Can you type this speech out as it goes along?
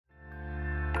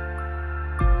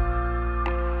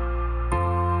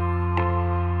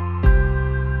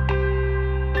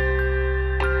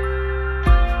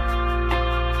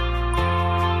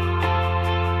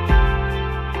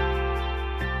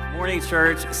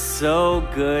Church. So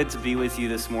good to be with you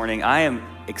this morning. I am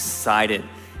excited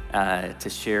to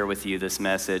share with you this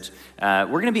message. We're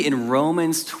going to be in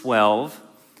Romans 12,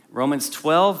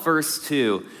 verse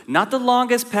 2. Not the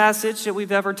longest passage that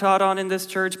we've ever taught on in this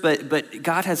church, but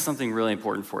God has something really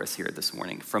important for us here this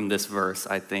morning from this verse,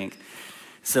 I think.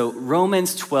 So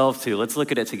Romans 12:2. Let's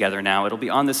look at it together now. It'll be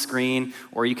on the screen,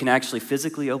 or you can actually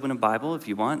physically open a Bible if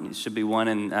you want. It should be one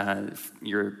in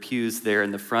your pews there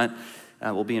in the front.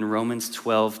 We'll be in Romans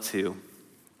 12:2.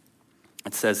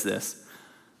 It says this.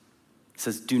 It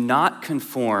says, "Do not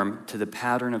conform to the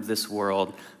pattern of this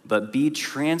world, but be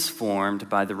transformed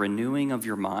by the renewing of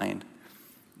your mind.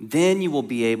 Then you will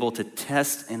be able to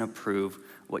test and approve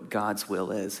what God's will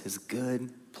is, his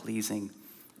good, pleasing,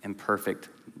 and perfect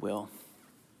will."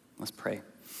 Let's pray.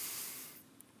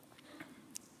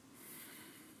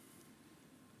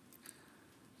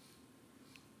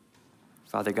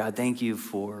 Father God, thank you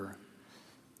for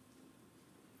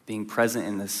being present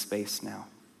in this space now.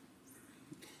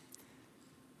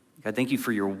 God, thank you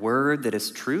for your word that is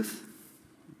truth.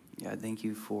 God, thank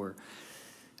you for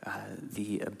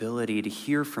the ability to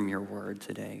hear from your word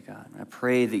today, God. I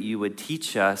pray that you would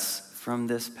teach us from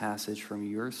this passage, from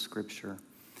your scripture.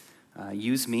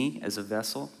 Use me as a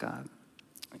vessel, God.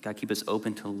 God, keep us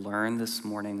open to learn this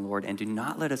morning, Lord, and do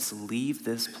not let us leave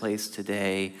this place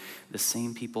today the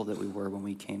same people that we were when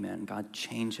we came in. God,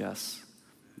 change us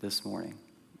this morning.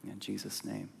 In Jesus'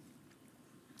 name.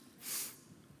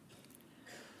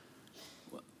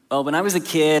 Well, when I was a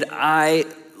kid, I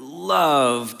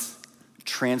loved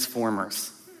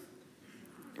Transformers.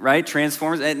 Right?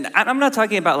 Transformers. And I'm not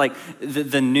talking about like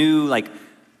the new like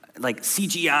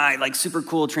CGI, like super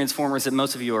cool Transformers that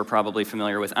most of you are probably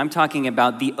familiar with. I'm talking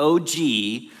about the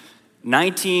OG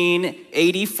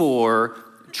 1984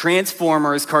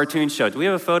 Transformers cartoon show. Do we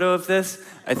have a photo of this?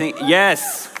 I think,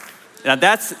 yes. Now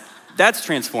that's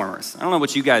Transformers. I don't know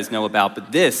what you guys know about,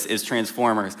 but this is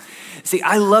Transformers. See,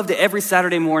 I loved it. Every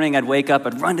Saturday morning, I'd wake up,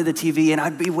 I'd run to the TV, and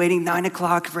I'd be waiting 9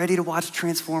 o'clock, ready to watch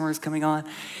Transformers coming on.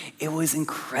 It was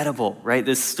incredible, right?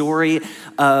 This story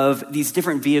of these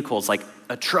different vehicles, like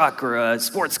a truck or a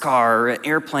sports car or an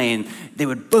airplane, they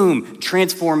would boom,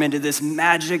 transform into this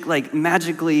magically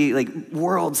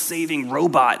world-saving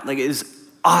robot. Like, it was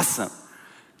awesome.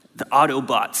 The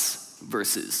Autobots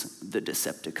versus the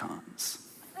Decepticons.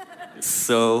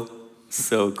 So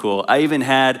cool. I even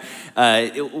had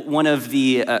one of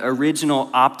the original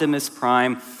Optimus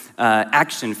Prime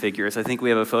action figures. I think we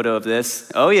have a photo of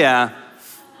this. Oh yeah.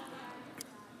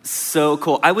 So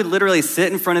cool. I would literally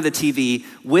sit in front of the TV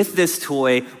with this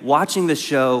toy, watching the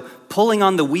show, pulling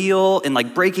on the wheel and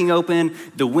like breaking open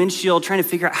the windshield, trying to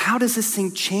figure out how does this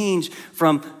thing change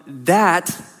from that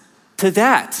to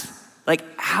that? Like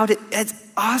it's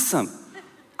awesome.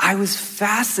 I was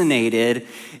fascinated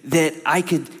that I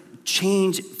could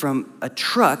change from a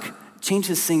truck, change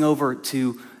this thing over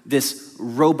to this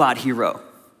robot hero.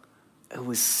 It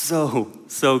was so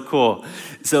cool.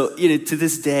 So, to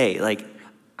this day, like,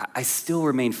 I still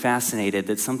remain fascinated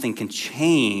that something can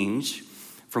change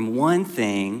from one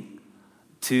thing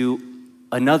to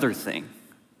another thing,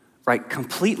 right?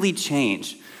 Completely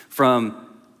change from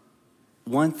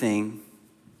one thing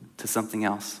to something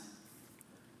else.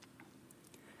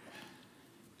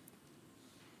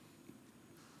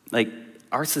 Like,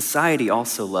 our society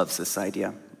also loves this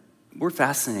idea. We're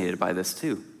fascinated by this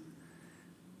too.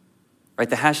 Right,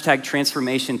 the hashtag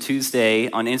Transformation Tuesday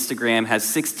on Instagram has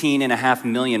 16.5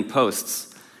 million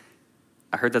posts.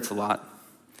 I heard that's a lot.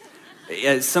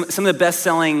 Some of the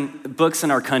best-selling books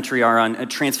in our country are on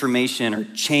transformation or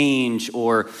change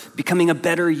or becoming a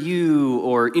better you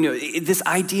or, this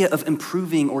idea of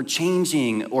improving or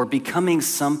changing or becoming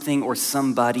something or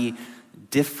somebody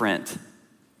different.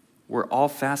 We're all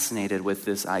fascinated with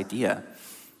this idea.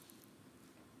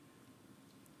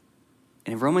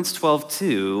 In Romans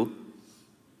 12:2,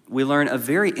 we learn a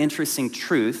very interesting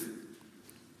truth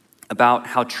about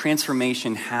how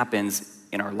transformation happens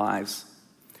in our lives.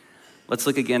 Let's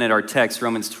look again at our text,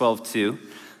 Romans 12:2.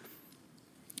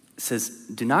 It says,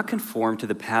 "Do not conform to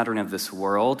the pattern of this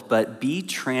world, but be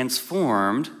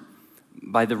transformed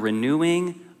by the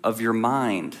renewing of your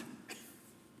mind."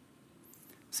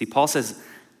 See, Paul says,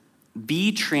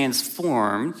 be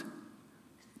transformed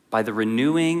by the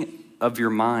renewing of your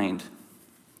mind.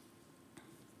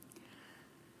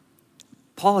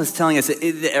 Paul is telling us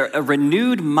a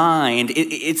renewed mind,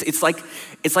 it's like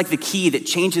the key that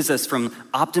changes us from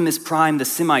Optimus Prime, the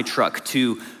semi-truck,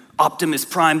 to Optimus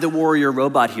Prime, the warrior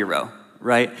robot hero,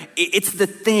 right? It's the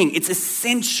thing, it's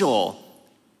essential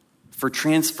for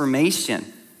transformation.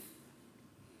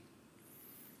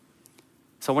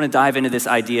 So I want to dive into this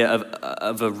idea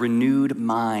of a renewed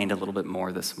mind a little bit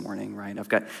more this morning, right?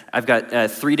 I've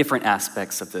got three different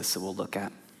aspects of this that we'll look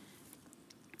at.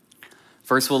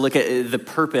 First, we'll look at the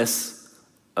purpose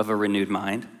of a renewed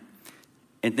mind,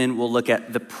 and then we'll look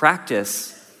at the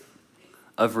practice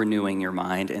of renewing your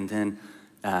mind, and then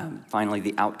finally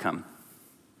the outcome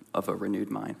of a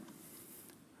renewed mind.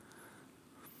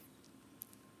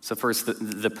 So first,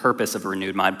 the purpose of a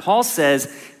renewed mind. Paul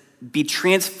says, be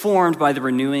transformed by the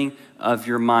renewing of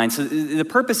your mind. So the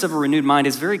purpose of a renewed mind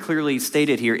is very clearly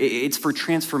stated here. It's for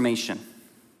transformation.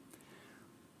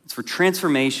 It's for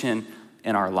transformation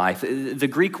in our life. The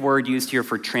Greek word used here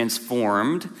for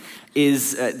transformed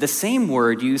is the same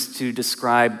word used to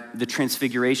describe the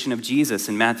transfiguration of Jesus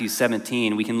in Matthew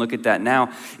 17. We can look at that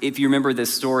now. If you remember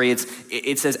this story,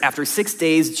 it says, after 6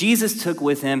 days, Jesus took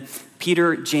with him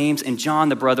Peter, James, and John,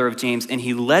 the brother of James, and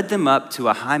he led them up to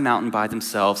a high mountain by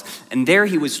themselves. And there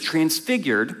he was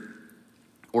transfigured,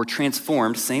 or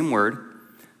transformed, same word,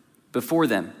 before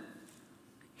them.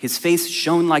 His face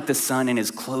shone like the sun, and his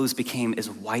clothes became as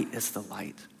white as the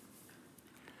light.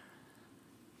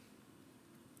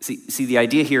 See, the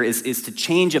idea here is to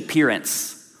change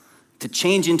appearance, to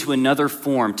change into another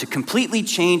form, to completely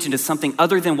change into something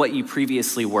other than what you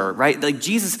previously were, right? Like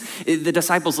Jesus, the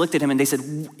disciples looked at him and they said,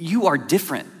 you are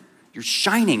different. You're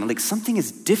shining. Like something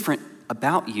is different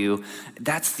about you.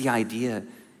 That's the idea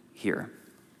here.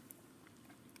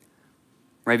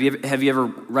 Right? Have you ever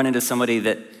run into somebody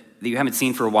that you haven't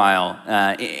seen for a while,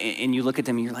 and you look at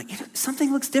them and you're like,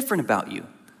 something looks different about you.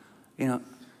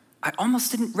 I almost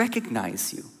didn't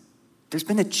recognize you. There's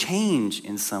been a change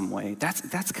in some way.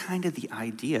 That's kind of the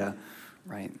idea,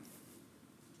 right?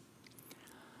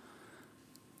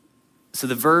 So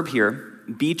the verb here,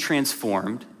 be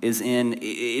transformed, it's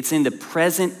in the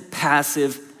present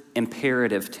passive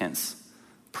imperative tense.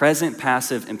 Present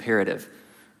passive imperative.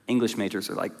 English majors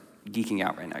are like geeking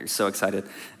out right now. You're so excited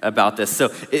about this. So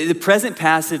the present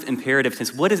passive imperative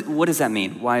tense, what does that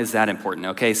mean? Why is that important?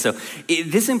 Okay, so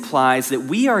this implies that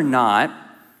we are not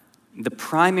the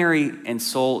primary and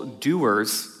sole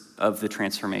doers of the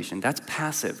transformation. That's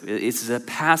passive. It's a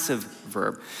passive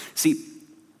verb. See,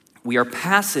 we are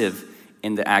passive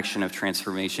in the action of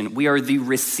transformation. We are the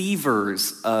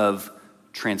receivers of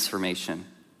transformation.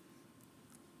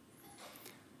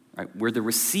 Right? We're the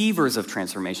receivers of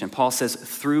transformation. Paul says,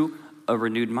 through a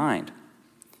renewed mind.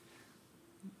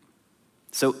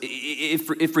 So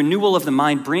if renewal of the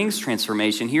mind brings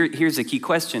transformation, here's a key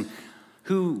question.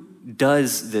 Who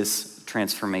does this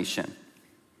transformation?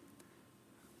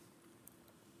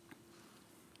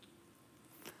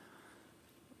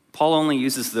 Paul only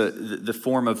uses the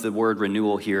form of the word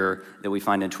renewal here that we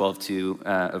find in 12:2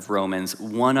 of Romans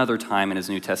one other time in his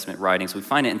New Testament writings. We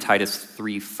find it in Titus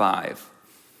 3:5.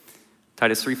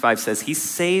 Titus 3:5 says, he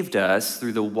saved us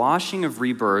through the washing of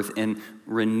rebirth and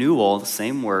renewal, the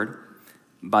same word,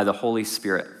 by the Holy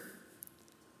Spirit.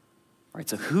 All right,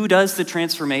 so who does the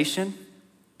transformation?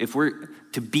 If we're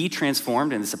to be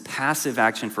transformed, and it's a passive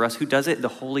action for us, who does it? The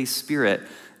Holy Spirit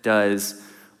does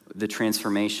the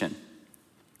transformation.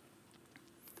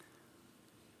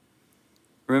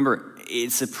 Remember,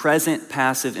 it's a present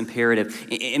passive imperative.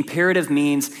 Imperative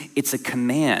means it's a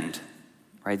command.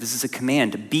 Right? This is a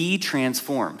command. Be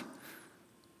transformed.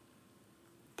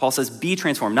 Paul says, be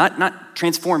transformed. Not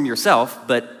transform yourself,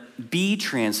 but be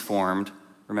transformed,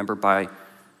 remember, by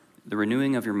the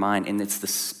renewing of your mind. And it's the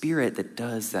Spirit that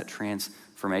does that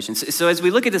transformation. So as we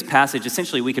look at this passage,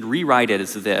 essentially we could rewrite it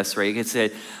as this, right? You could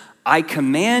say, I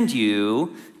command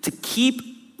you to keep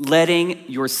letting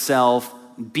yourself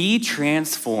be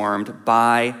transformed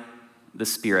by the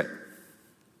Spirit.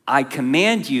 I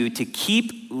command you to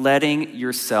keep letting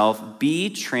yourself be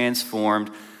transformed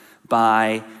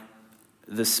by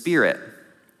the Spirit.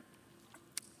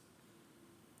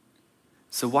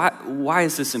 So why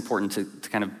is this important to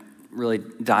kind of really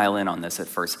dial in on this at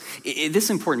first? This is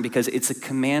important because it's a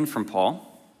command from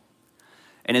Paul.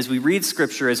 And as we read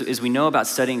Scripture, as we know about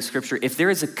studying Scripture, if there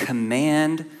is a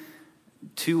command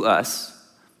to us,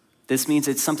 this means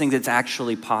it's something that's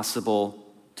actually possible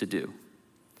to do.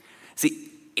 See,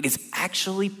 it is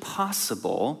actually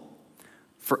possible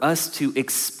for us to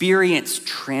experience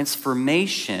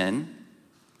transformation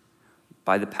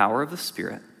by the power of the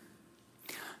Spirit.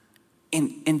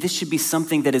 And this should be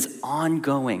something that is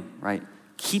ongoing, right?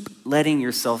 Keep letting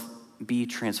yourself be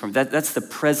transformed. That's the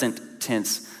present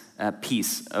tense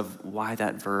piece of why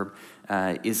that verb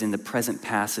is in the present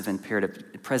passive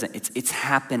imperative. Present, it's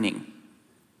happening.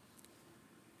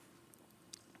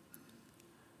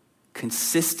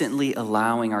 Consistently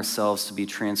allowing ourselves to be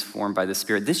transformed by the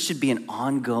Spirit. This should be an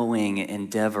ongoing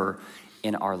endeavor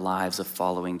in our lives of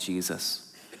following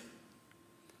Jesus.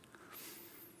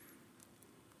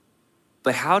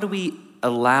 But how do we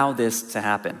allow this to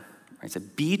happen? Right, to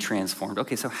be transformed.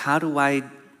 Okay, so how do I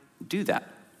do that?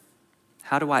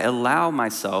 How do I allow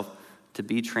myself to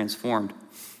be transformed?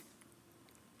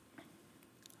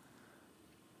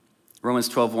 Romans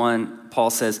 12:1,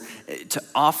 Paul says, to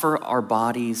offer our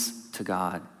bodies to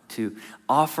God, to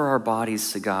offer our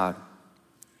bodies to God.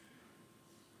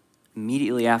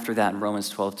 Immediately after that in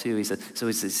Romans 12:2, he said, so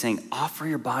he's saying, offer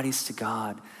your bodies to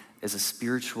God as a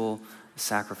spiritual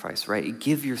sacrifice, right?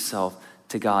 Give yourself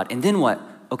to God. And then what?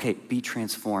 Okay, be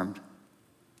transformed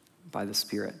by the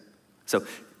Spirit. So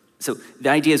the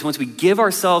idea is once we give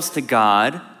ourselves to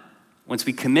God, once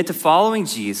we commit to following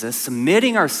Jesus,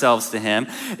 submitting ourselves to him,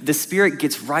 the Spirit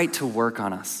gets right to work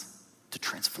on us, to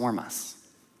transform us.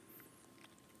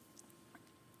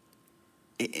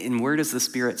 And where does the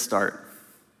Spirit start?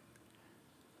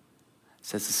 It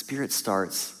says the Spirit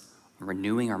starts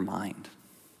renewing our mind.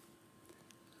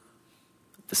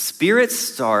 The Spirit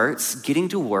starts getting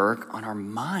to work on our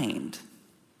mind.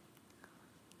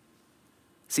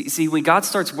 See, when God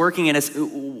starts working in us,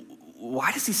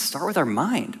 why does he start with our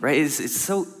mind, right? It's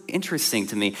so interesting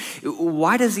to me.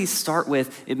 Why does he start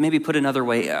with, maybe put another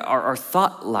way, our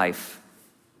thought life?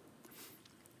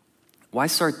 Why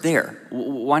start there?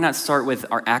 Why not start with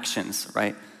our actions,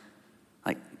 right?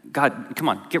 Like, God, come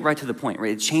on, get right to the point,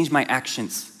 right? Change my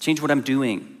actions, change what I'm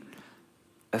doing.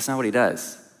 That's not what he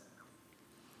does.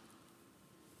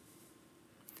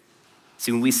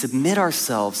 See, when we submit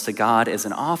ourselves to God as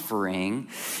an offering,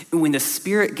 when the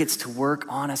Spirit gets to work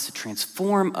on us to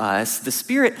transform us, the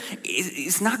Spirit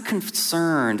is not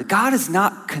concerned. God is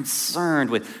not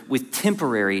concerned with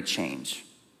temporary change,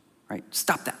 right?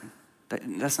 Stop that.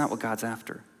 That's not what God's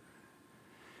after.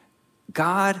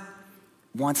 God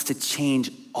wants to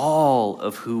change all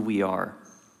of who we are,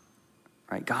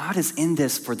 right? God is in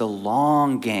this for the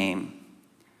long game.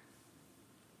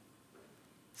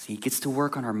 See, he gets to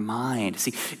work on our mind.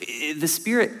 See, the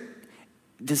Spirit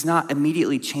does not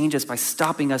immediately change us by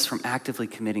stopping us from actively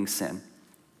committing sin.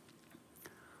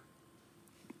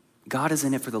 God is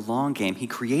in it for the long game. He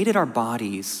created our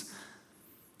bodies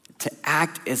to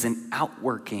act as an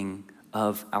outworking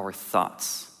of our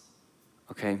thoughts,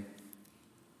 okay?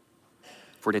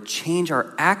 For to change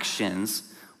our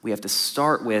actions, we have to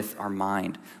start with our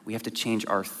mind. We have to change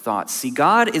our thoughts. See,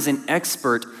 God is an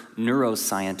expert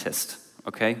neuroscientist.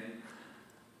 Okay?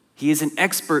 He is an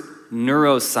expert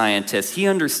neuroscientist. He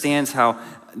understands how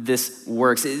this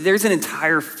works. There's an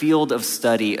entire field of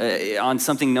study on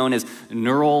something known as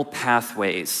neural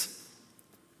pathways.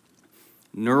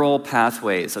 Neural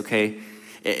pathways, okay?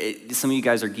 Some of you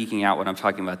guys are geeking out when I'm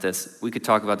talking about this. We could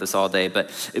talk about this all day,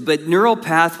 but neural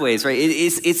pathways, right?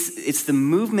 It's the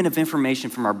movement of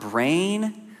information from our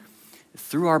brain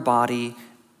through our body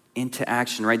into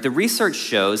action, right? The research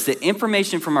shows that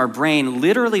information from our brain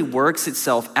literally works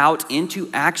itself out into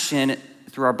action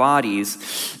through our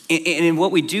bodies. And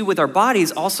what we do with our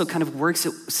bodies also kind of works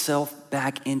itself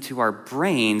back into our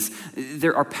brains.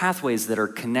 There are pathways that are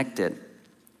connected.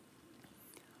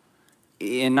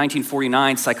 In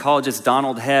 1949, psychologist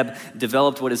Donald Hebb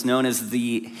developed what is known as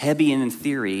the Hebbian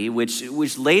theory,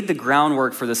 which laid the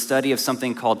groundwork for the study of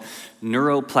something called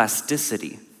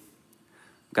neuroplasticity.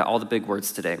 Got all the big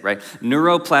words today, right?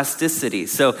 Neuroplasticity.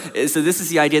 So this is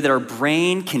the idea that our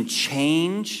brain can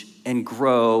change and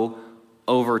grow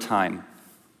over time.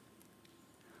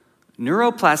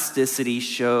 Neuroplasticity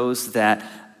shows that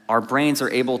our brains are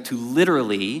able to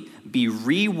literally be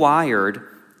rewired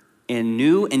in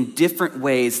new and different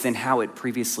ways than how it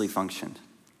previously functioned.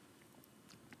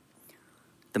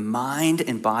 The mind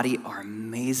and body are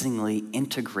amazingly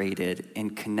integrated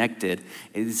and connected.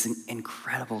 It is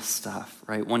incredible stuff,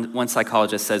 right? One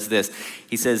psychologist says this.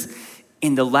 He says,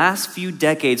 in the last few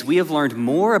decades, we have learned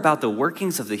more about the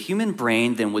workings of the human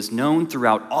brain than was known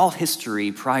throughout all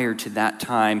history prior to that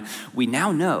time. We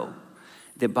now know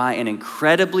that by an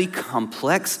incredibly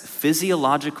complex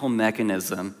physiological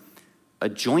mechanism, a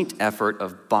joint effort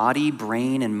of body,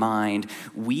 brain, and mind,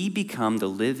 we become the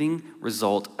living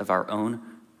result of our own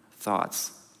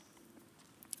thoughts.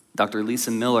 Dr. Lisa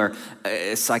Miller,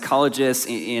 a psychologist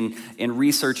and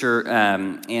researcher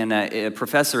and a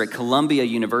professor at Columbia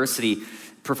University,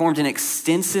 performed an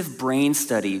extensive brain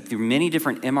study through many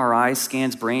different MRI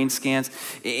scans, brain scans,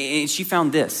 and she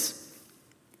found this.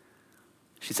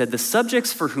 She said, the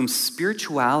subjects for whom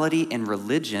spirituality and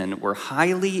religion were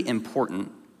highly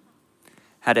important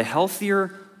had a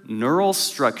healthier neural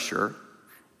structure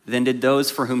than did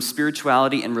those for whom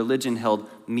spirituality and religion held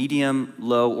medium,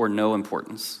 low, or no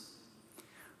importance.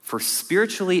 For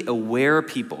spiritually aware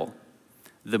people,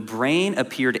 the brain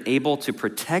appeared able to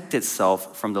protect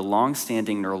itself from the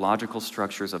long-standing neurological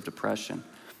structures of depression.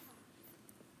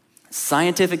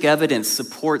 Scientific evidence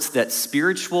supports that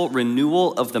spiritual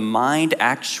renewal of the mind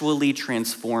actually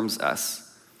transforms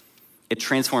us. It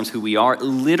transforms who we are,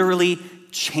 literally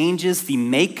changes the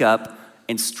makeup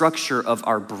and structure of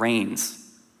our brains,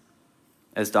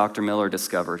 as Dr. Miller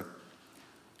discovered,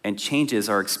 and changes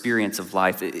our experience of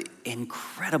life.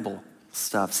 Incredible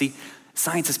stuff. See,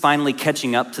 science is finally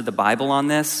catching up to the Bible on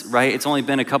this, right? It's only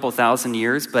been a couple thousand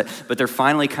years, but they're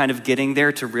finally kind of getting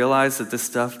there to realize that this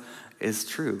stuff is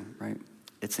true, right?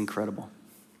 It's incredible.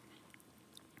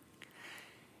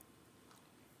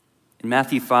 In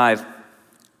Matthew 5,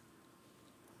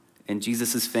 in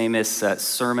Jesus' famous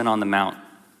Sermon on the Mount,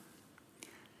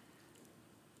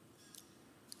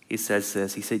 he says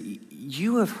this. He said,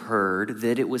 "You have heard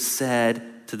that it was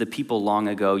said to the people long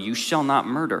ago, 'You shall not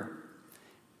murder,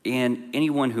 and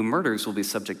anyone who murders will be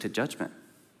subject to judgment.'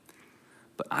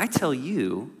 But I tell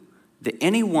you that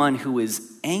anyone who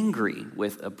is angry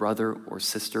with a brother or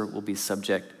sister will be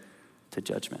subject to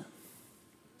judgment.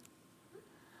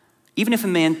 Even if a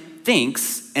man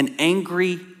thinks an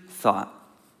angry thought,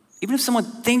 even if someone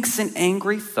thinks an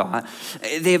angry thought,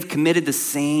 they have committed the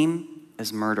same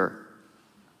as murder."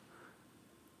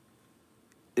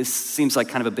 This seems like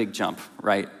kind of a big jump,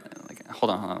 right? Like,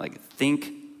 hold on. Like,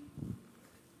 think,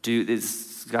 do,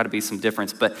 there's got to be some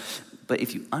difference. But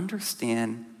if you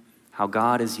understand how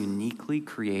God has uniquely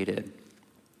created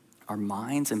our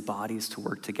minds and bodies to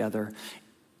work together,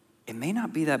 it may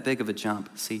not be that big of a jump.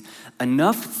 See,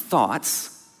 enough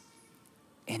thoughts,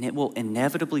 and it will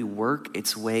inevitably work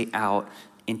its way out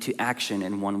into action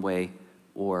in one way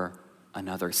or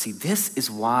another. See, this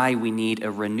is why we need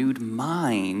a renewed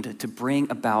mind to bring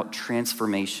about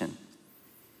transformation.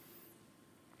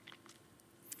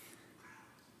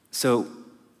 So,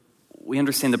 we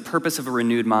understand the purpose of a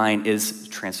renewed mind is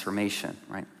transformation,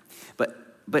 right?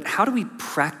 But how do we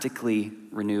practically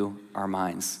renew our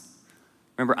minds?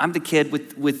 Remember, I'm the kid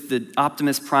with the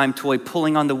Optimus Prime toy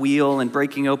pulling on the wheel and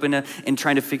breaking open and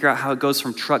trying to figure out how it goes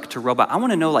from truck to robot. I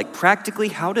want to know, like, practically,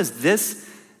 how does this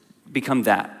become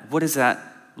that? What does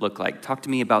that look like? Talk to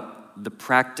me about the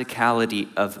practicality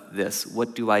of this.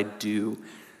 What do I do?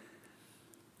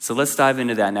 So let's dive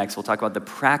into that next. We'll talk about the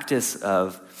practice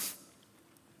of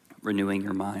renewing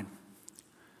your mind.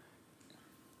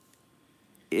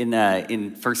 In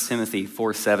 1 Timothy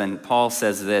 4:7, Paul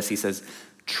says this. He says,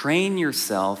 "Train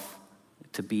yourself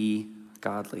to be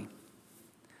godly."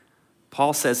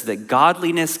 Paul says that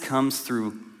godliness comes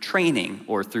through training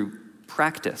or through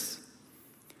practice.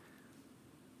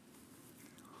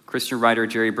 Christian writer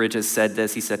Jerry Bridges said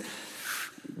this. He said,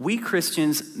 "We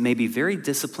Christians may be very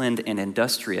disciplined and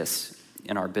industrious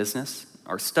in our business,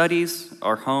 our studies,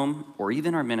 our home, or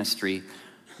even our ministry,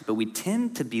 but we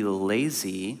tend to be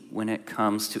lazy when it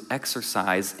comes to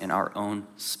exercise in our own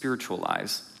spiritual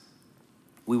lives.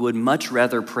 We would much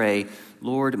rather pray,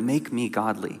 'Lord, make me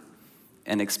godly,'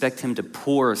 and expect him to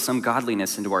pour some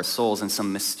godliness into our souls in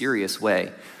some mysterious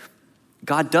way.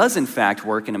 God does, in fact,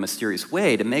 work in a mysterious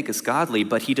way to make us godly,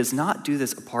 but he does not do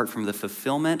this apart from the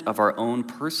fulfillment of our own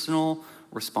personal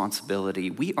responsibility.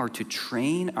 We are to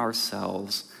train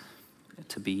ourselves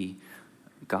to be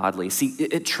godly." See,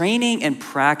 training and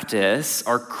practice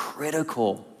are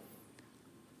critical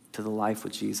to the life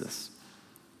with Jesus.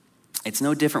 It's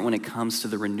no different when it comes to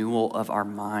the renewal of our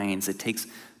minds. It takes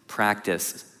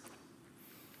practice.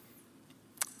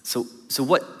 So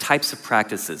what types of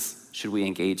practices should we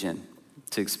engage in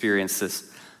to experience this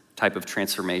type of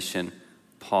transformation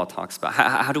Paul talks about?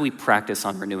 How do we practice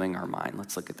on renewing our mind?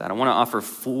 Let's look at that. I want to offer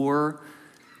 4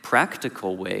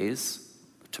 practical ways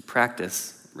to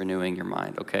practice renewing your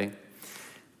mind, okay?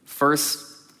 First,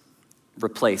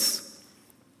 replace.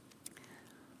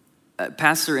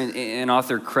 Pastor and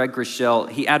author Craig Groeschel,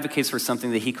 he advocates for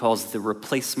something that he calls the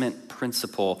replacement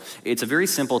principle. It's a very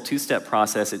simple 2-step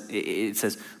process. It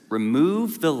says,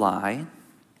 remove the lie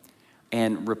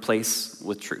and replace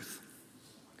with truth.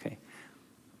 Okay.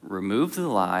 Remove the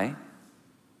lie,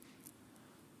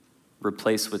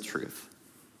 replace with truth.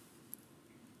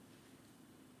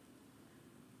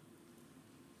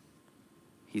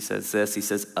 He says this, he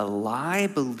says, "A lie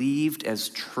believed as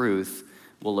truth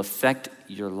will affect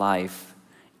your life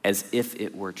as if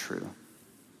it were true."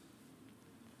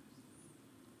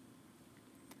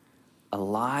 A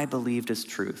lie believed as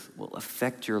truth will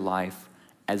affect your life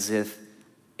as if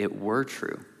it were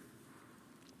true.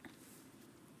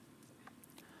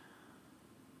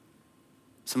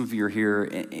 Some of you are here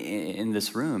in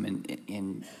this room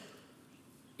and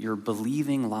you're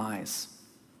believing lies.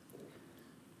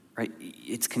 right?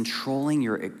 It's controlling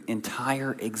your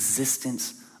entire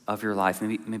existence of your life.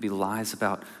 Maybe lies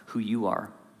about who you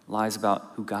are, lies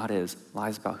about who God is,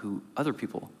 lies about who other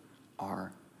people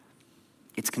are.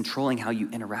 It's controlling how you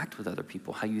interact with other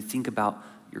people, how you think about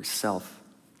yourself.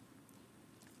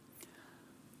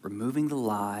 Removing the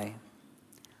lie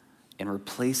and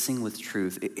replacing with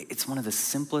truth, it's one of the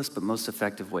simplest but most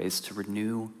effective ways to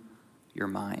renew your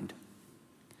mind.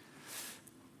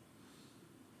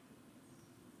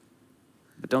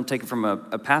 But don't take it from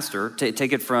a pastor,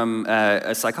 take it from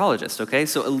a psychologist, okay?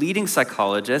 So a leading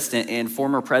psychologist and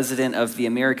former president of the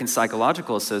American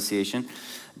Psychological Association,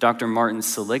 Dr. Martin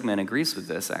Seligman, agrees with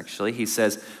this, actually. He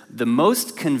says, the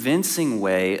most convincing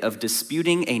way of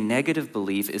disputing a negative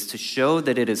belief is to show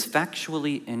that it is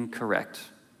factually incorrect.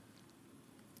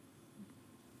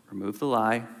 Remove the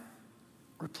lie,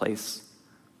 replace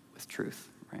with truth,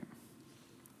 right?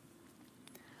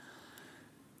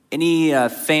 Any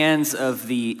fans of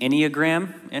the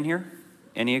Enneagram in here?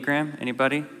 Enneagram,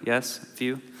 anybody? Yes, a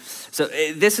few? So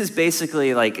this is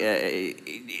basically like,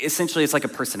 essentially it's like a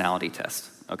personality test,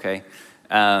 okay?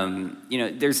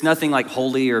 There's nothing like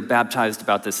holy or baptized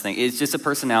about this thing. It's just a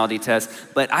personality test,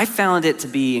 but I found it to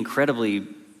be incredibly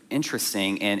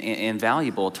interesting and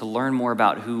valuable to learn more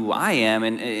about who I am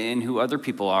and who other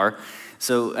people are.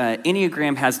 So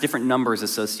Enneagram has different numbers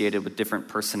associated with different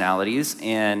personalities,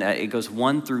 and it goes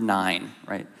 1 through 9,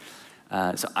 right?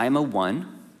 So I'm a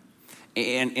 1,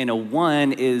 and a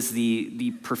 1 is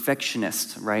the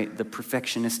perfectionist, right? The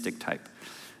perfectionistic type.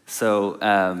 So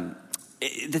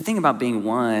the thing about being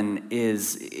 1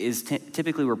 is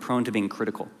typically we're prone to being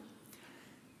critical,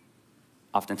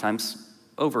 oftentimes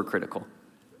overcritical.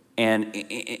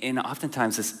 And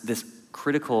oftentimes this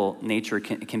critical nature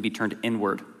can be turned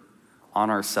inward on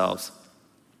ourselves.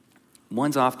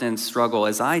 Ones often struggle,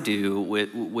 as I do,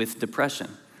 with depression.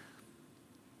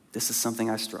 This is something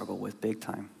I struggle with big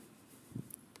time.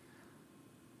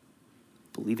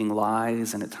 Believing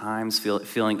lies and at times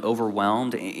feeling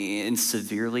overwhelmed and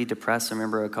severely depressed. I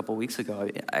remember a couple weeks ago,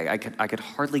 I could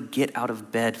hardly get out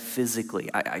of bed physically.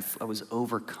 I was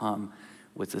overcome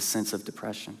with a sense of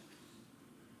depression.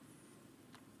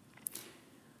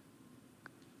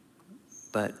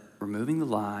 But removing the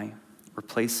lie,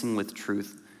 replacing with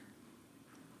truth,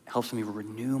 helps me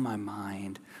renew my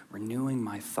mind, renewing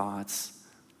my thoughts,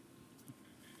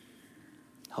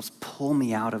 helps pull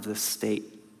me out of this state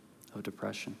of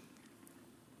depression.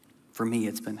 For me,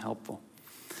 it's been helpful.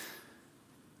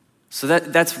 So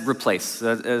that's replace.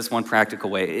 That is one practical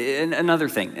way. And another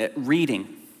thing,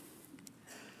 reading.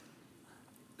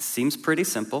 Seems pretty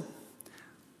simple.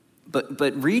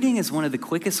 But reading is one of the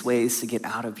quickest ways to get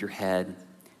out of your head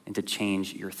and to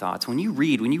change your thoughts. When you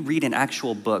read an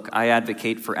actual book, I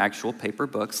advocate for actual paper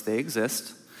books. They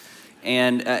exist.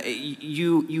 And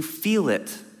you feel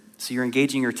it. So you're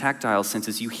engaging your tactile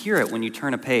senses. You hear it when you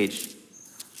turn a page.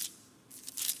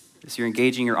 So you're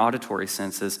engaging your auditory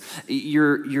senses.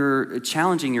 You're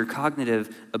challenging your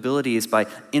cognitive abilities by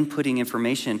inputting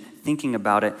information, thinking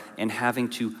about it, and having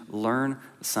to learn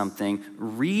something.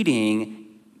 Reading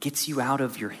gets you out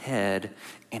of your head,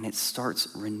 and it starts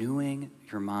renewing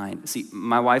your mind. See,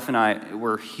 my wife and I,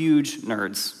 we're huge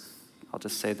nerds. I'll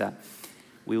just say that.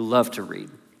 We love to read.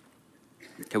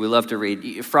 Okay, we love to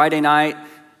read. Friday night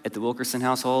at the Wilkerson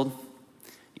household,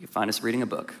 you can find us reading a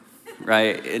book,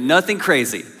 right? Nothing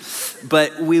crazy,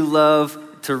 but we love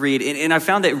to read. And I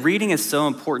found that reading is so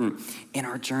important in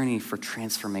our journey for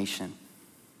transformation.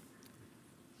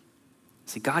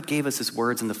 See, God gave us his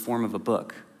words in the form of a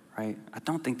book, right? I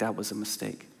don't think that was a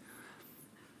mistake.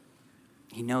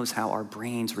 He knows how our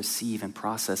brains receive and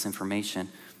process information.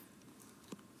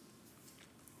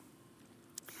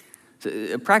 So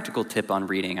a practical tip on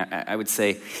reading, I would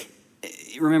say,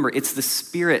 remember, it's the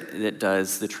Spirit that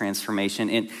does the transformation.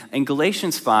 In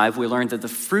Galatians 5, we learned that the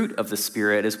fruit of the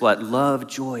Spirit is what? Love,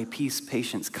 joy, peace,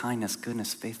 patience, kindness,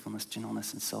 goodness, faithfulness,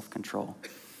 gentleness, and self-control.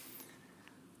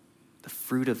 The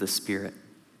fruit of the Spirit.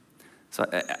 So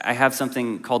I have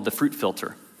something called the fruit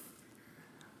filter.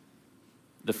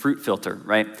 The fruit filter,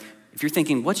 right? If you're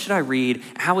thinking, what should I read?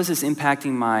 How is this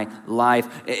impacting my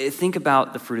life? Think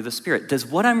about the fruit of the Spirit. Does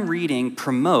what I'm reading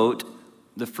promote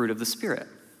the fruit of the Spirit?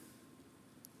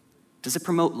 Does it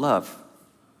promote love?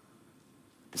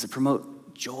 Does it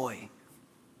promote joy?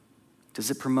 Does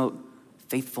it promote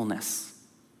faithfulness?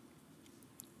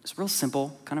 It's real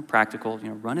simple, kind of practical.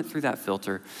 Run it through that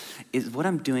filter. Is what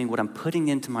I'm doing, what I'm putting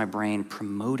into my brain,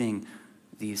 promoting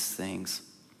these things?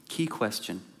 Key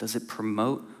question, does it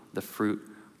promote the fruit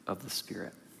of the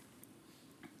Spirit?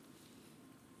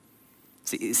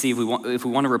 See, if we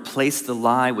want to replace the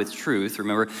lie with truth,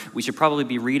 remember, we should probably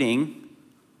be reading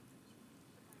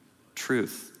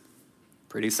truth.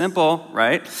 Pretty simple,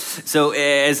 right? So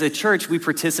as a church, we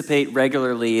participate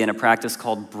regularly in a practice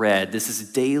called bread. This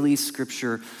is daily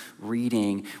scripture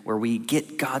reading where we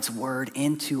get God's word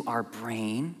into our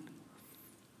brain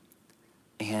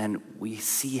and we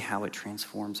see how it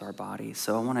transforms our body.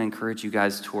 So I want to encourage you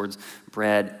guys towards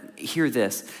bread. Hear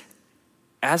this.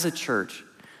 As a church,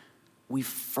 we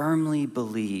firmly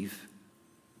believe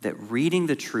that reading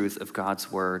the truth of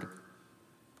God's word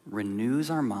renews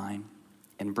our mind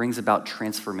and brings about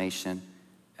transformation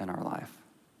in our life.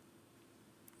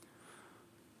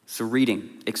 So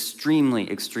reading,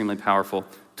 extremely, extremely powerful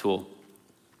tool.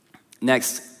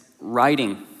 Next,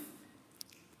 writing.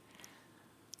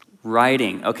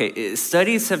 Writing. Okay,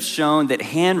 studies have shown that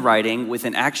handwriting with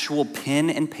an actual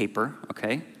pen and paper,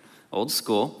 okay, old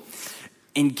school,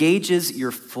 engages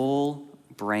your full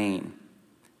brain.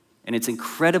 And it's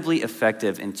incredibly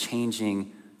effective in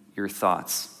changing your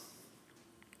thoughts.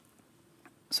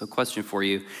 So, question for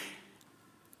you.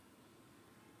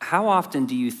 How often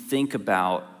do you think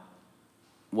about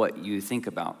what you think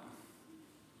about?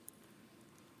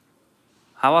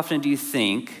 How often do you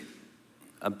think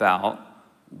about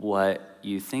what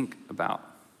you think about?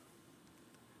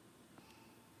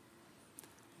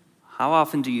 How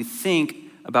often do you think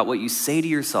about what you say to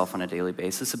yourself on a daily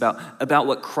basis, about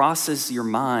what crosses your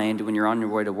mind when you're on your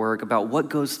way to work, about what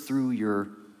goes through your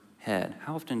head?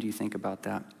 How often do you think about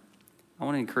that? I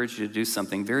want to encourage you to do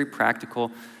something very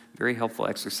practical, very helpful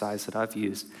exercise that I've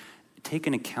used. Take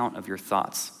an account of your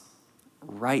thoughts.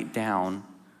 Write down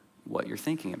what you're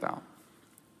thinking about.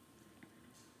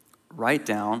 Write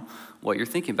down what you're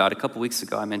thinking about. A couple weeks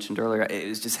ago, I mentioned earlier, it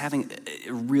was just having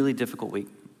a really difficult week,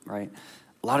 right?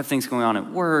 A lot of things going on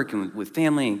at work and with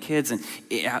family and kids, and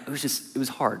it was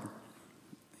hard.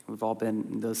 We've all been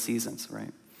in those seasons,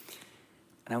 right?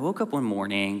 And I woke up one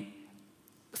morning,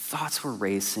 thoughts were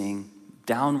racing,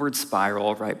 downward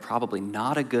spiral, right? Probably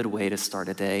not a good way to start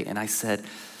a day. And I said,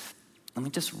 let me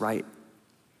just write,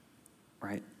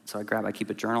 right? So I keep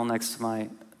a journal next to my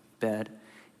bed,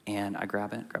 and I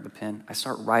grab a pen. I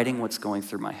start writing what's going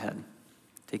through my head,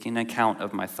 taking an account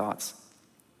of my thoughts.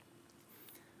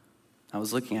 I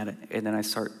was looking at it, and then I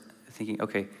start thinking,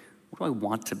 okay, what do I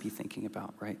want to be thinking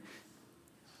about, right?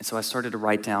 And so I started to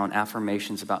write down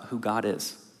affirmations about who God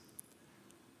is.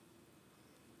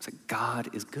 It's like,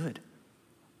 God is good.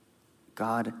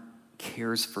 God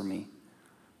cares for me.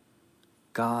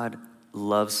 God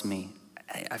loves me.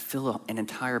 I fill an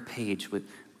entire page with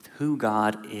who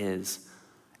God is.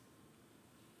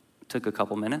 It took a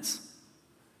couple minutes.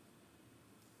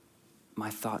 My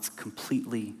thoughts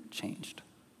completely changed.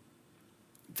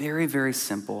 Very, very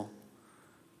simple,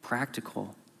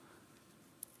 practical.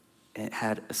 It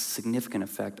had a significant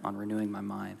effect on renewing my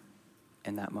mind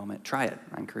in that moment. Try it.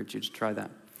 I encourage you to try that.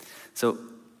 So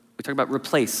we talked about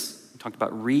replace. We talked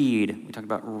about read. We talked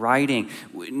about writing.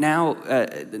 Now,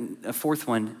 a fourth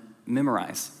one,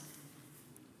 memorize.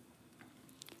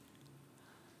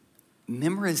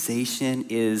 Memorization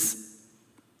is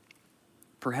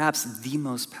perhaps the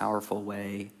most powerful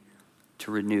way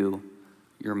to renew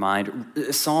your mind.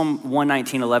 Psalm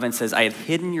 119:11 says, I have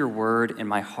hidden your word in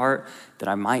my heart that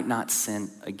I might not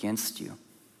sin against you.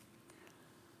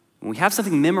 When we have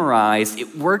something memorized,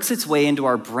 it works its way into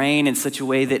our brain in such a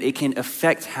way that it can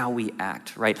affect how we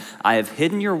act, right? I have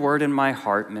hidden your word in my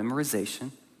heart, memorization,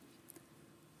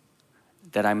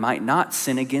 that I might not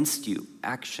sin against you,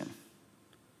 action.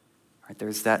 Right?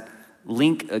 There's that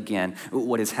link again.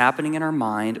 What is happening in our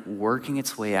mind, working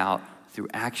its way out through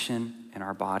action in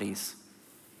our bodies.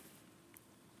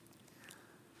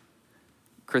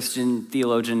 Christian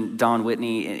theologian Don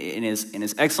Whitney, in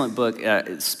his excellent book,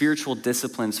 Spiritual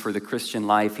Disciplines for the Christian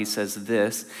Life, he says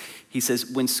this. He says,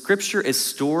 when Scripture is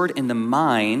stored in the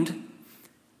mind,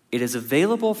 it is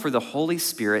available for the Holy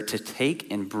Spirit to take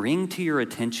and bring to your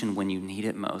attention when you need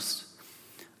it most.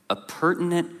 A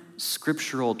pertinent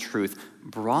scriptural truth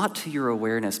brought to your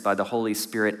awareness by the Holy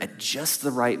Spirit at just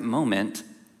the right moment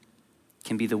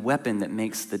can be the weapon that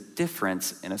makes the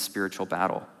difference in a spiritual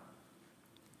battle.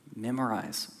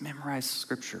 Memorize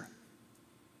Scripture.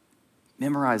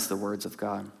 Memorize the words of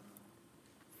God.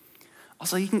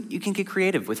 Also, you can get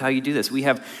creative with how you do this. We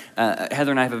have,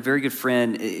 Heather and I have a very good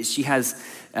friend. She has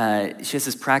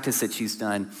this practice that she's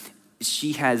done.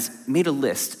 She has made a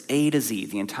list, A to Z,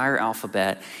 the entire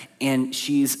alphabet, and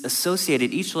she's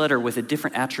associated each letter with a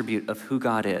different attribute of who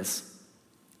God is.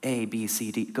 A, B,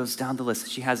 C, D, it goes down the list.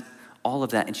 She has all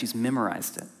of that, and she's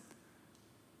memorized it.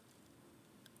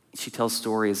 She tells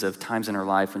stories of times in her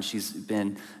life when she's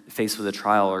been faced with a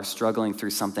trial or struggling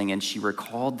through something, and she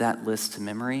recalled that list to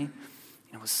memory.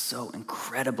 And it was so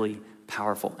incredibly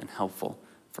powerful and helpful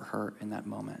for her in that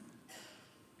moment.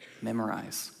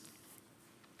 Memorize.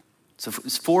 So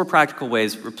it's 4 practical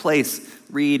ways: replace,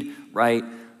 read, write,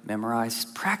 memorize.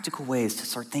 Practical ways to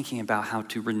start thinking about how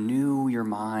to renew your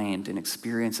mind and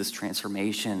experience this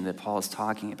transformation that Paul is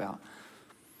talking about.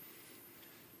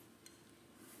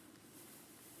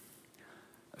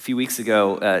 A few weeks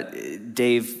ago,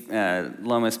 Dave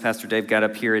Lomas, Pastor Dave, got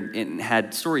up here and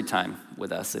had story time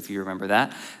with us, if you remember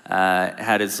that.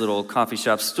 Had his little coffee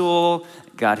shop stool,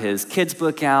 got his kids'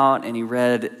 book out, and he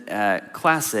read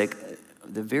classic,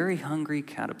 The Very Hungry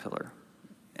Caterpillar.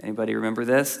 Anybody remember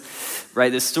this?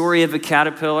 Right, the story of a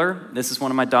caterpillar. This is one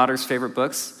of my daughter's favorite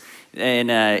books.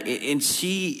 And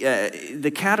she, the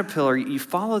caterpillar, you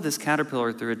follow this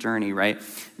caterpillar through a journey, right?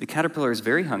 The caterpillar is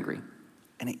very hungry,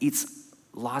 and it eats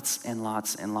lots and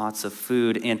lots and lots of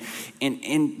food. And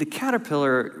the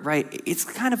caterpillar, right, it's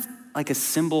kind of like a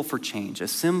symbol for change, a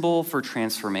symbol for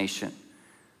transformation.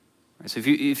 Right, so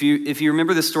if you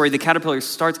remember the story, the caterpillar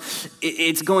starts,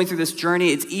 it's going through this journey,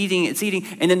 it's eating,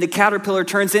 and then the caterpillar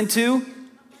turns into?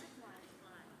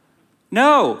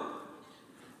 No,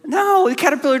 the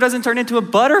caterpillar doesn't turn into a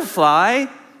butterfly.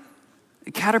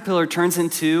 The caterpillar turns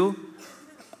into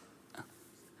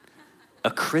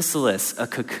a chrysalis, a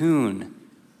cocoon.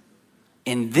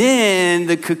 And then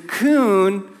the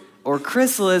cocoon or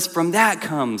chrysalis, from that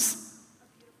comes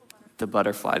the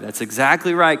butterfly. That's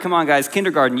exactly right. Come on, guys,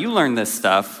 kindergarten, you learned this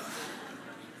stuff.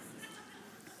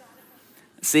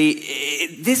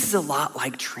 See, this is a lot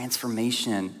like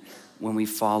transformation when we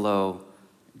follow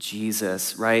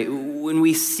Jesus, right? When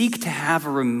we seek to have a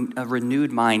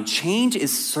renewed mind, change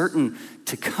is certain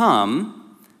to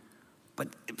come,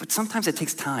 but sometimes it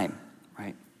takes time,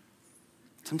 right?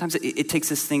 Sometimes it takes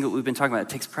this thing that we've been talking about, it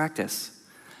takes practice.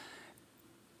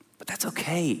 But that's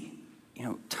okay. You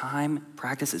know, time,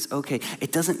 practice is okay.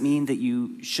 It doesn't mean that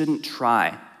you shouldn't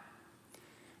try,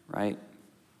 right?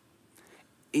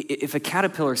 If a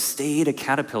caterpillar stayed a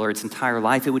caterpillar its entire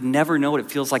life, it would never know what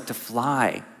it feels like to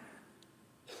fly.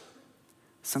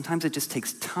 Sometimes it just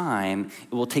takes time.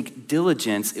 It will take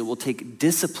diligence. It will take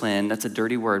discipline. That's a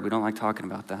dirty word. We don't like talking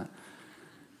about that.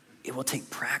 It will take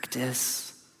practice.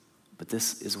 But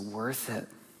this is worth it.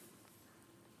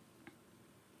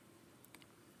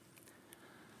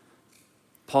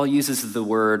 Paul uses the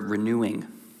word renewing.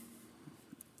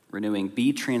 Renewing.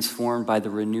 Be transformed by the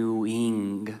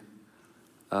renewing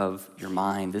of your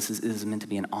mind. This is meant to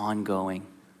be an ongoing,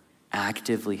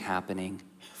 actively happening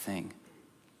thing.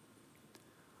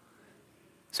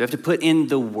 So we have to put in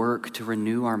the work to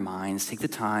renew our minds. Take the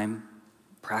time,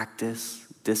 practice,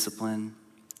 discipline,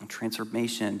 and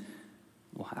transformation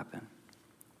will happen.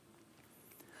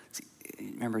 See,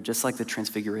 remember, just like the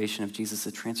transfiguration of Jesus,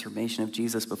 the transformation of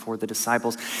Jesus before the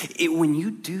disciples, when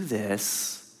you do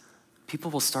this, people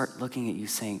will start looking at you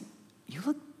saying, you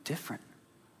look different.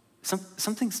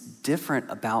 Something's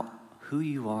different about who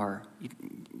you are.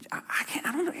 I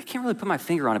can't really put my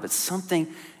finger on it, but something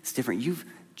is different. You've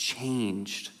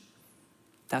changed.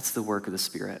 That's the work of the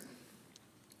Spirit.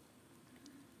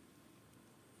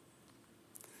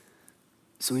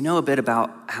 So we know a bit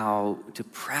about how to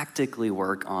practically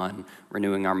work on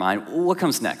renewing our mind. What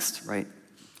comes next, right?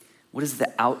 What is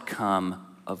the outcome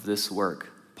of this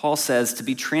work? Paul says to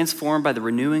be transformed by the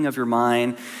renewing of your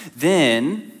mind,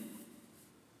 then,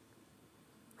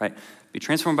 right? Be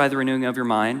transformed by the renewing of your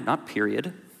mind, not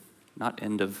period, not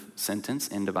end of sentence,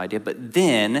 end of idea, but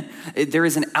then there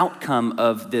is an outcome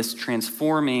of this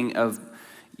transforming of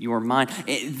your mind.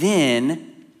 Then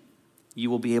you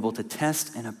will be able to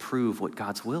test and approve what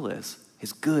God's will is,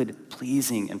 his good,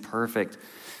 pleasing, and perfect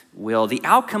will. The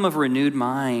outcome of a renewed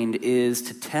mind is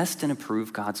to test and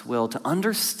approve God's will, to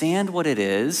understand what it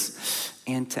is,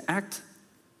 and to act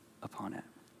upon it.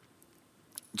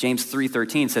 James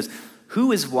 3:13 says,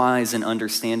 "Who is wise and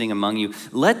understanding among you?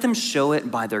 Let them show it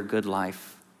by their good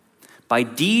life, by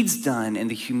deeds done in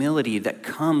the humility that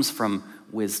comes from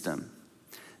wisdom."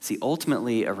 See,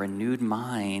 ultimately, a renewed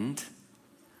mind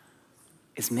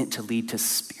is meant to lead to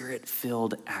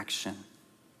Spirit-filled action.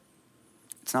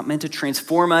 It's not meant to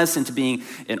transform us into being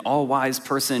an all-wise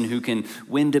person who can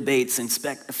win debates and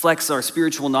flex our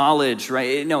spiritual knowledge,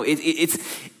 right? No,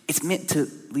 it's meant to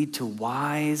lead to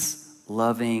wise,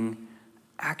 loving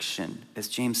action. As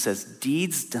James says,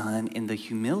 deeds done in the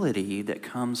humility that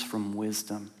comes from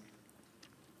wisdom.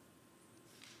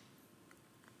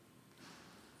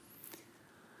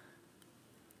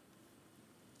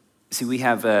 See, we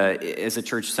have, as a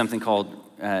church, something called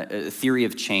a theory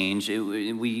of change.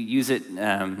 We use it,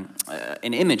 an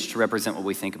image to represent what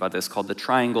we think about this, called the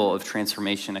triangle of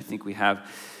transformation. I think we have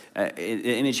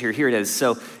image here. Here it is.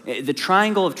 So the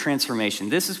triangle of transformation.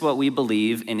 This is what we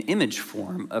believe in image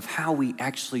form of how we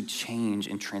actually change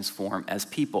and transform as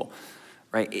people,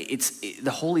 right?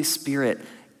 The Holy Spirit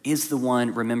is the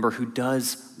one, remember, who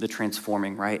does the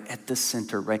transforming, right? At the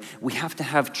center, right? We have to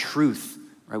have truth,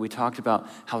 right? We talked about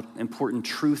how important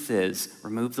truth is.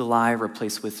 Remove the lie,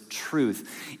 replace with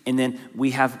truth. And then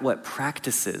we have what?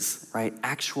 Practices, right?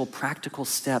 Actual practical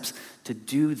steps to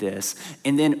do this.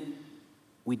 And then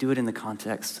we do it in the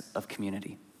context of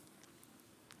community.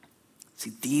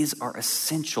 See, these are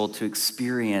essential to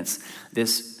experience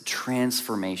this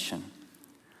transformation.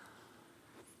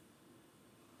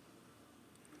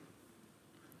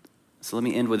 So let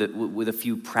me end with a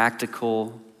few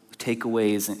practical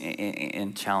takeaways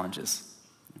and challenges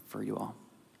for you all.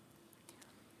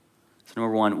 So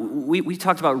number one, we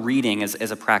talked about reading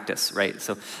as a practice, right?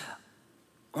 So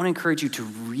I want to encourage you to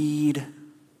read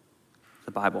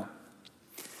the Bible.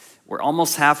 We're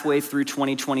almost halfway through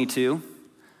 2022,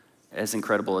 as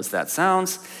incredible as that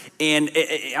sounds. And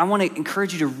I want to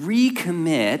encourage you to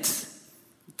recommit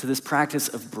to this practice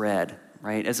of bread,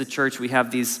 right? As a church, we have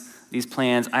these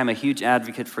plans. I'm a huge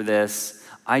advocate for this.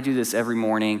 I do this every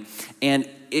morning. And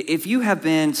if you have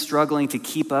been struggling to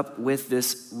keep up with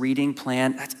this reading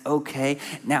plan, that's okay.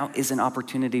 Now is an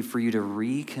opportunity for you to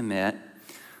recommit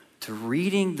to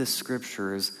reading the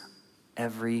scriptures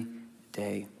every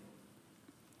day.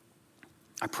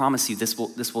 I promise you, this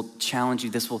will challenge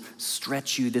you, this will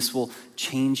stretch you, this will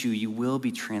change you. You will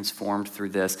be transformed through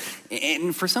this.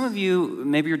 And for some of you,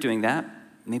 maybe you're doing that.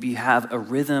 Maybe you have a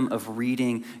rhythm of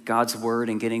reading God's word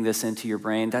and getting this into your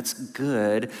brain. That's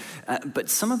good. But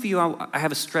some of you, I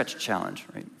have a stretch challenge,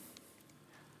 right?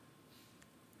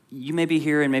 You may be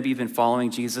here and maybe you've been following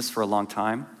Jesus for a long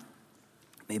time.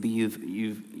 Maybe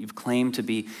you've claimed to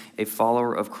be a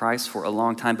follower of Christ for a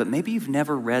long time, but maybe you've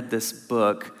never read this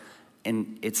book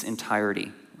in its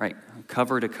entirety, right?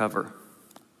 Cover to cover.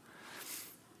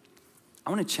 I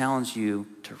want to challenge you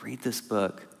to read this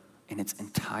book in its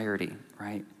entirety,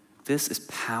 right? This is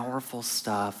powerful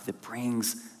stuff that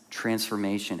brings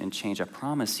transformation and change. I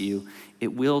promise you,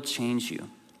 it will change you.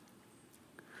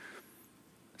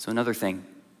 So another thing,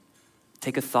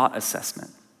 take a thought assessment.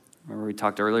 Remember we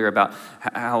talked earlier about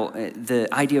how the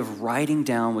idea of writing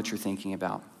down what you're thinking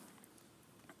about.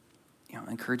 I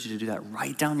encourage you to do that.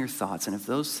 Write down your thoughts, and if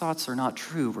those thoughts are not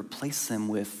true, replace them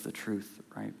with the truth,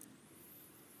 right?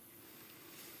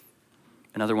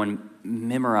 Another one,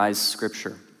 memorize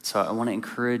scripture. So I want to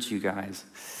encourage you guys.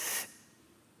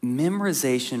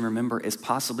 Memorization, remember, is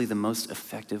possibly the most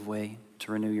effective way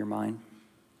to renew your mind.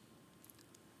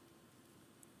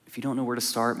 If you don't know where to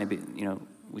start, maybe,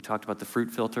 we talked about the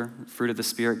fruit filter, fruit of the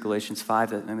Spirit, Galatians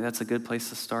 5. Maybe that's a good place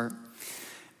to start.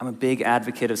 I'm a big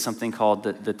advocate of something called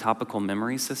the topical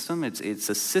memory system. It's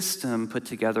a system put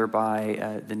together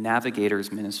by the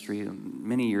Navigators Ministry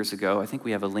many years ago. I think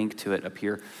we have a link to it up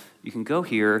here. You can go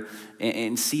here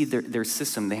and see their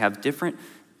system. They have different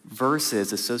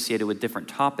verses associated with different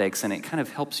topics, and it kind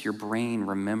of helps your brain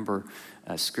remember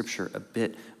Scripture a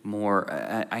bit more.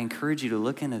 I encourage you to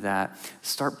look into that.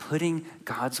 Start putting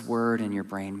God's Word in your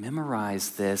brain.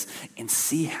 Memorize this and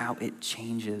see how it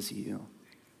changes you.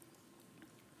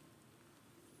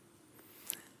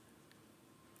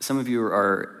 Some of you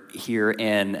are here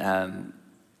and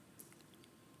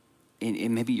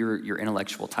maybe you're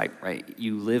intellectual type, right?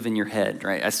 You live in your head,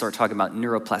 right? I start talking about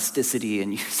neuroplasticity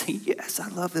and you say, yes, I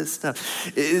love this stuff.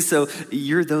 So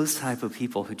you're those type of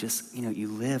people who just, you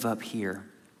live up here.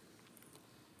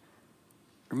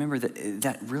 Remember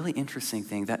that really interesting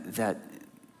thing, that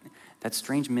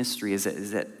strange mystery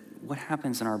is that what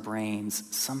happens in our brains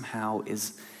somehow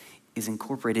is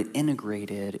incorporated,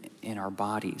 integrated in our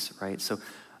bodies, right? So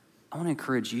I want to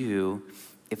encourage you,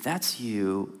 if that's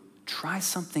you, try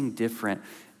something different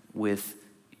with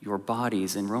your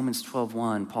bodies. In Romans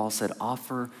 12:1, Paul said,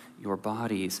 offer your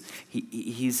bodies.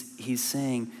 He's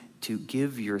saying to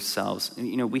give yourselves.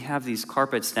 We have these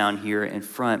carpets down here in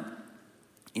front.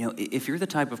 If you're the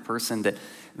type of person that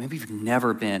maybe you've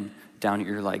never been down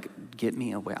here, you're like, get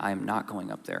me away. I am not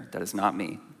going up there. That is not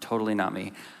me. Totally not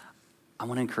me. I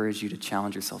want to encourage you to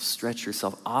challenge yourself, stretch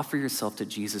yourself, offer yourself to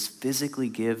Jesus, physically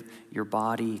give your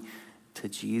body to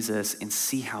Jesus and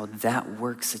see how that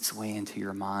works its way into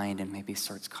your mind and maybe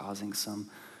starts causing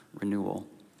some renewal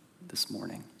this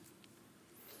morning.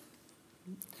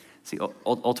 See,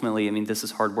 ultimately, this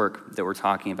is hard work that we're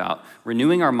talking about.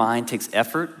 Renewing our mind takes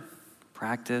effort,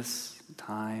 practice,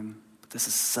 time, but this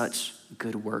is such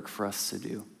good work for us to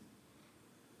do.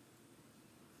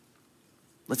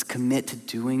 Let's commit to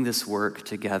doing this work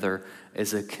together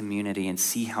as a community and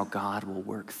see how God will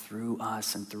work through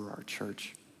us and through our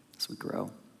church. as we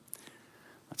grow.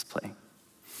 Let's pray.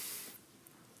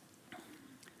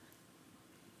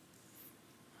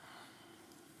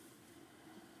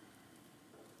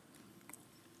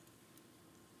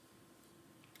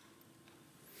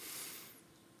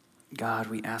 God,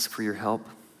 we ask for your help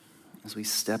as we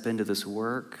step into this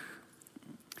work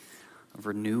of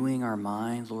renewing our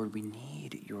mind. Lord, we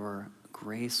need your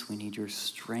grace. We need your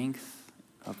strength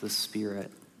of the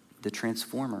Spirit, the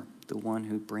transformer, the one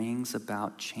who brings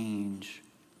about change.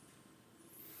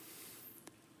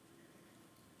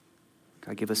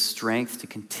 God, give us strength to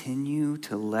continue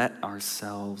to let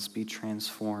ourselves be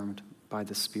transformed by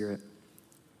the Spirit.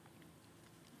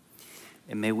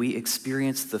 And may we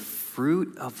experience the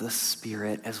fruit of the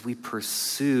Spirit as we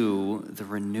pursue the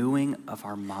renewing of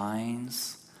our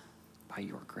minds by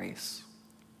your grace.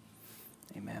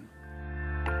 Amen.